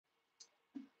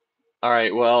All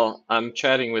right, well, I'm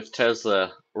chatting with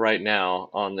Tesla right now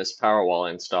on this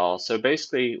Powerwall install. So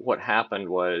basically, what happened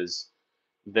was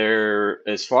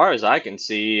as far as I can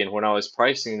see, and when I was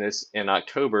pricing this in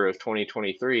October of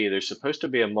 2023, there's supposed to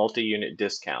be a multi-unit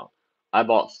discount. I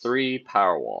bought three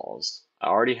Powerwalls. I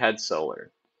already had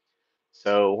solar.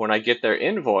 So when I get their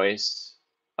invoice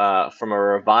from a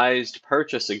revised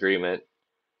purchase agreement,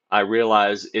 I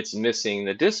realize it's missing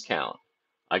the discount.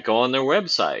 I go on their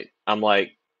website. I'm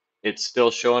like, it's still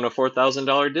showing a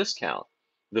 $4,000 discount.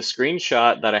 The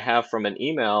screenshot that I have from an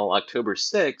email October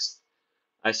 6th,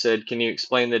 I said, can you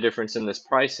explain the difference in this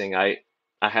pricing? I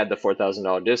had the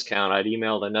 $4,000 discount. I'd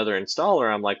emailed another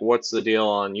installer. I'm like, what's the deal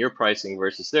on your pricing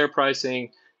versus their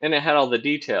pricing? And it had all the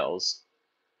details.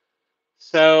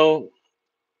 So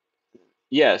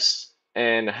yes,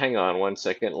 and hang on one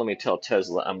second. Let me tell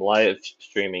Tesla I'm live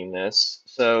streaming this.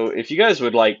 So if you guys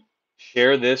would like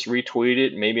share this, retweet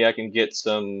it, maybe I can get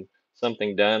something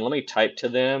done. Let me type to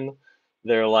them.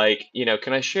 They're like,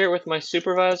 can I share it with my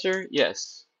supervisor?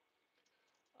 Yes,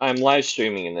 I'm live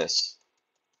streaming in this.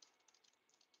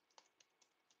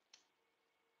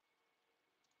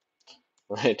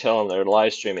 I tell them they're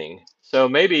live streaming. So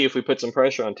maybe if we put some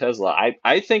pressure on Tesla,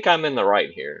 I think I'm in the right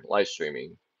here, live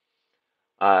streaming.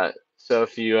 So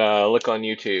if you look on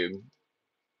YouTube.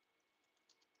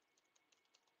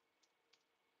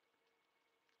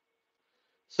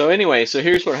 So anyway, so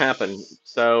here's what happened.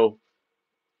 So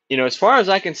as far as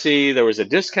I can see, there was a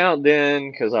discount then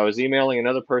because I was emailing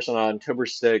another person on October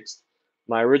 6th.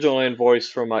 My original invoice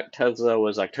from Tesla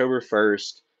was October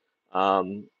 1st.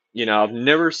 I've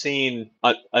never seen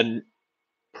a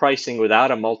pricing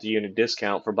without a multi-unit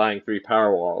discount for buying three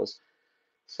Powerwalls.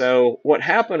 So what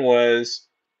happened was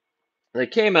they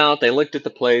came out, they looked at the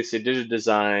place, they did a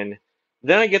design.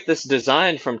 Then I get this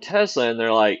design from Tesla, and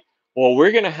they're like, "Well,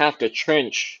 we're gonna have to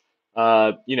trench,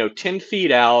 10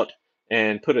 feet out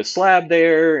and put a slab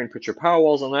there and put your power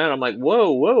walls on that." I'm like,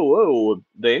 "Whoa, whoa, whoa!"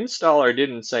 The installer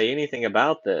didn't say anything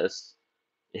about this.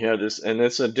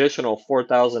 This additional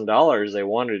 $4,000 they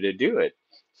wanted to do it.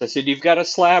 So I said, "You've got a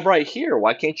slab right here.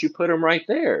 Why can't you put them right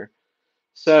there?"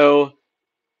 So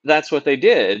that's what they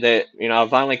did. That I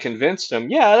finally convinced them.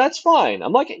 Yeah, that's fine.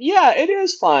 I'm like, yeah, it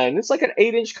is fine. It's like an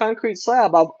 8-inch concrete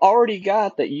slab. I've already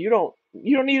got that. You don't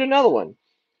need another one.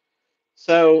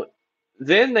 So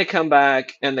then they come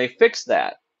back and they fix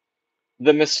that.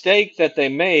 The mistake that they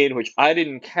made, which I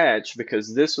didn't catch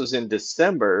because this was in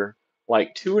December,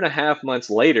 like 2.5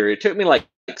 months later. It took me like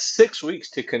 6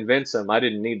 weeks to convince them I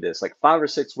didn't need this. Like 5 or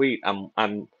 6 weeks. I'm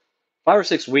 5 or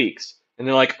 6 weeks. And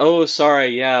they're like, oh, sorry,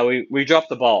 yeah, we dropped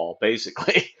the ball,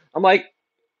 basically. I'm like,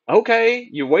 okay,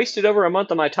 you wasted over a month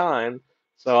of my time.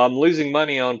 So I'm losing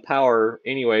money on power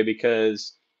anyway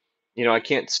because, I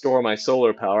can't store my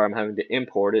solar power. I'm having to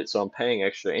import it. So I'm paying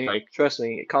extra. Anyway, trust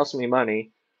me, it costs me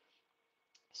money.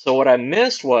 So what I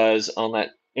missed was on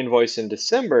that invoice in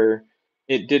December,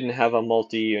 it didn't have a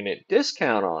multi-unit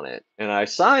discount on it. And I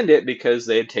signed it because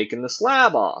they had taken the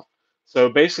slab off. So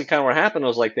basically kind of what happened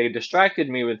was like they distracted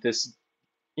me with this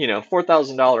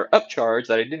 $4,000 upcharge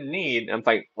that I didn't need. I'm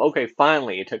like, okay,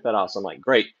 finally you took that off. So I'm like,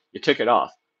 great, you took it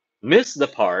off. Missed the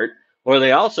part where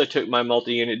they also took my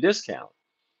multi-unit discount.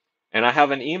 And I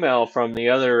have an email from the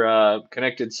other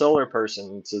connected solar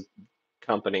person. It's a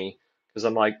company because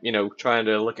I'm like, trying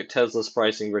to look at Tesla's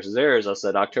pricing versus theirs. I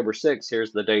said October 6th.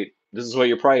 Here's the date. This is what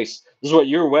your price. This is what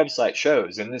your website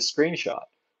shows in this screenshot.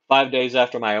 5 days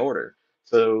after my order.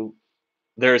 So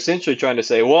they're essentially trying to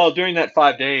say, well, during that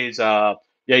 5 days,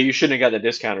 yeah, you shouldn't have got the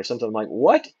discount or something. I'm like,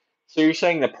 what? So you're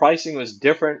saying the pricing was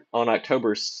different on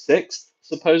October 6th,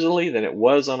 supposedly, than it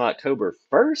was on October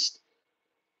 1st?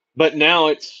 But now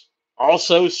it's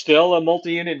also still a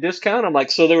multi-unit discount? I'm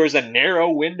like, so there was a narrow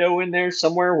window in there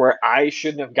somewhere where I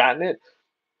shouldn't have gotten it?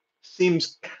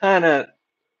 Seems kind of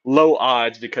low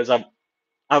odds because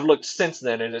I've looked since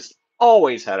then and it's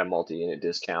always had a multi-unit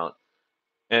discount.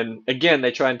 And again,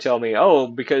 they try and tell me, oh,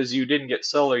 because you didn't get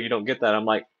solar, you don't get that. I'm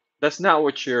like, that's not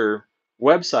what your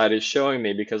website is showing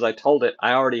me because I told it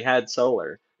I already had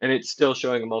solar and it's still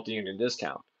showing a multi-unit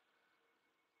discount.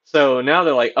 So now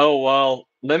they're like, oh, well,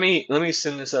 let me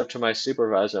send this up to my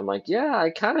supervisor. I'm like, yeah, I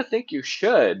kind of think you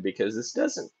should because this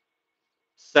doesn't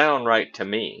sound right to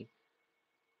me.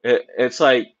 It's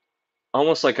like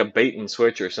almost like a bait and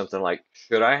switch or something. Like,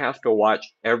 should I have to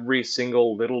watch every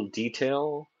single little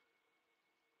detail?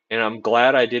 And I'm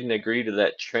glad I didn't agree to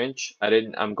that trench.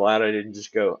 I'm glad I didn't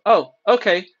just go, oh,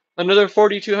 okay, another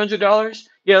 $4,200.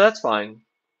 Yeah, that's fine.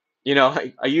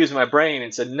 I used my brain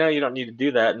and said, no, you don't need to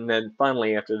do that. And then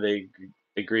finally, after they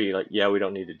agree, like, yeah, we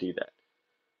don't need to do that.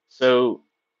 So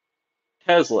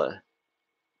Tesla,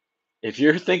 If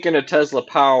you're thinking of Tesla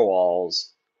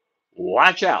Powerwalls,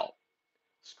 watch out.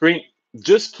 Screen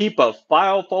Just keep a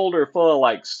file folder full of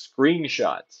like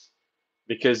screenshots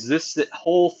because this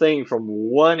whole thing from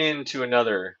one end to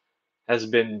another has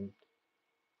been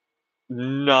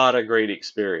not a great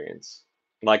experience.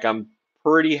 Like I'm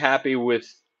pretty happy with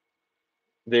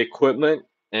the equipment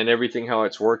and everything how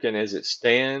it's working as it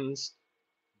stands,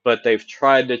 but they've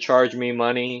tried to charge me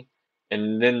money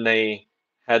and then they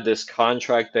had this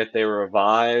contract that they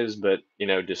revised but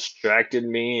distracted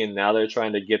me and now they're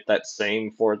trying to get that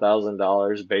same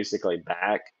 $4,000 basically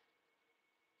back.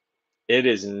 That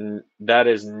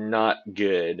is not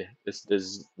good. This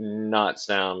does not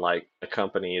sound like a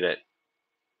company that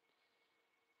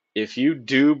if you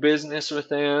do business with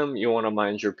them, you want to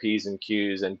mind your P's and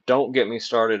Q's and don't get me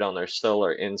started on their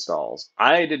solar installs.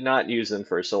 I did not use them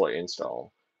for a solar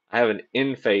install. I have an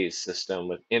Enphase system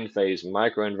with Enphase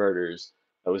microinverters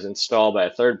that was installed by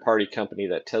a third party company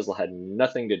that Tesla had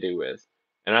nothing to do with.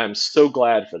 And I'm so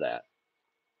glad for that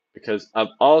because I've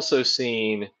also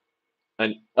seen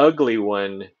an ugly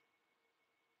one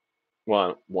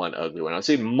ugly one. I've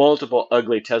seen multiple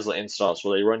ugly Tesla installs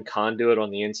where they run conduit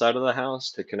on the inside of the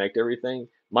house to connect everything.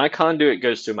 My conduit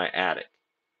goes to my attic.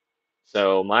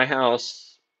 So my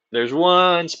house, there's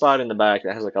one spot in the back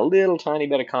that has like a little tiny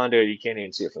bit of conduit. You can't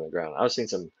even see it from the ground. I've seen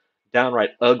some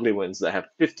downright ugly ones that have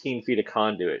 15 feet of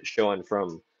conduit showing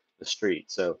from the street.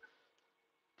 So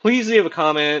please leave a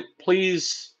comment.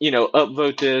 Please,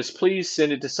 upvote this. Please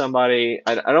send it to somebody.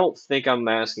 I don't think I'm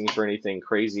asking for anything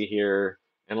crazy here.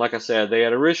 And like I said, they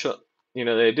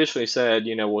additionally said,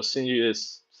 we'll send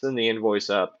the invoice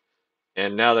up.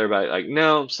 And now they're about like,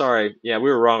 no, sorry, yeah, we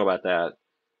were wrong about that.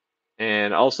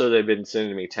 And also they've been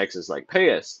sending me texts like,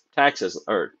 pay us taxes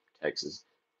or Texas,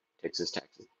 Texas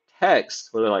taxes, text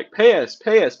where they're like, pay us,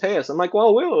 pay us, pay us. I'm like,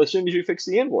 well, we will as soon as you fix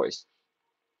the invoice.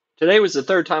 Today was the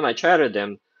third time I chatted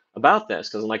them about this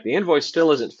because I'm like, the invoice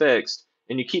still isn't fixed,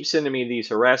 and you keep sending me these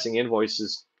harassing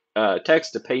invoices,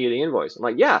 text to pay you the invoice. I'm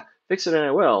like, yeah, fix it and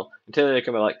I will. Until they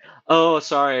come out like, oh,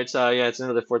 sorry, it's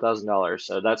another $4,000.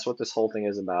 So that's what this whole thing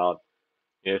is about.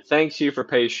 Thanks you for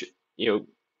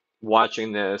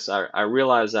watching this. I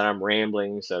realize that I'm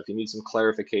rambling, so if you need some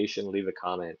clarification, leave a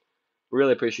comment.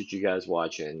 Really appreciate you guys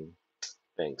watching.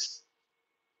 Thanks.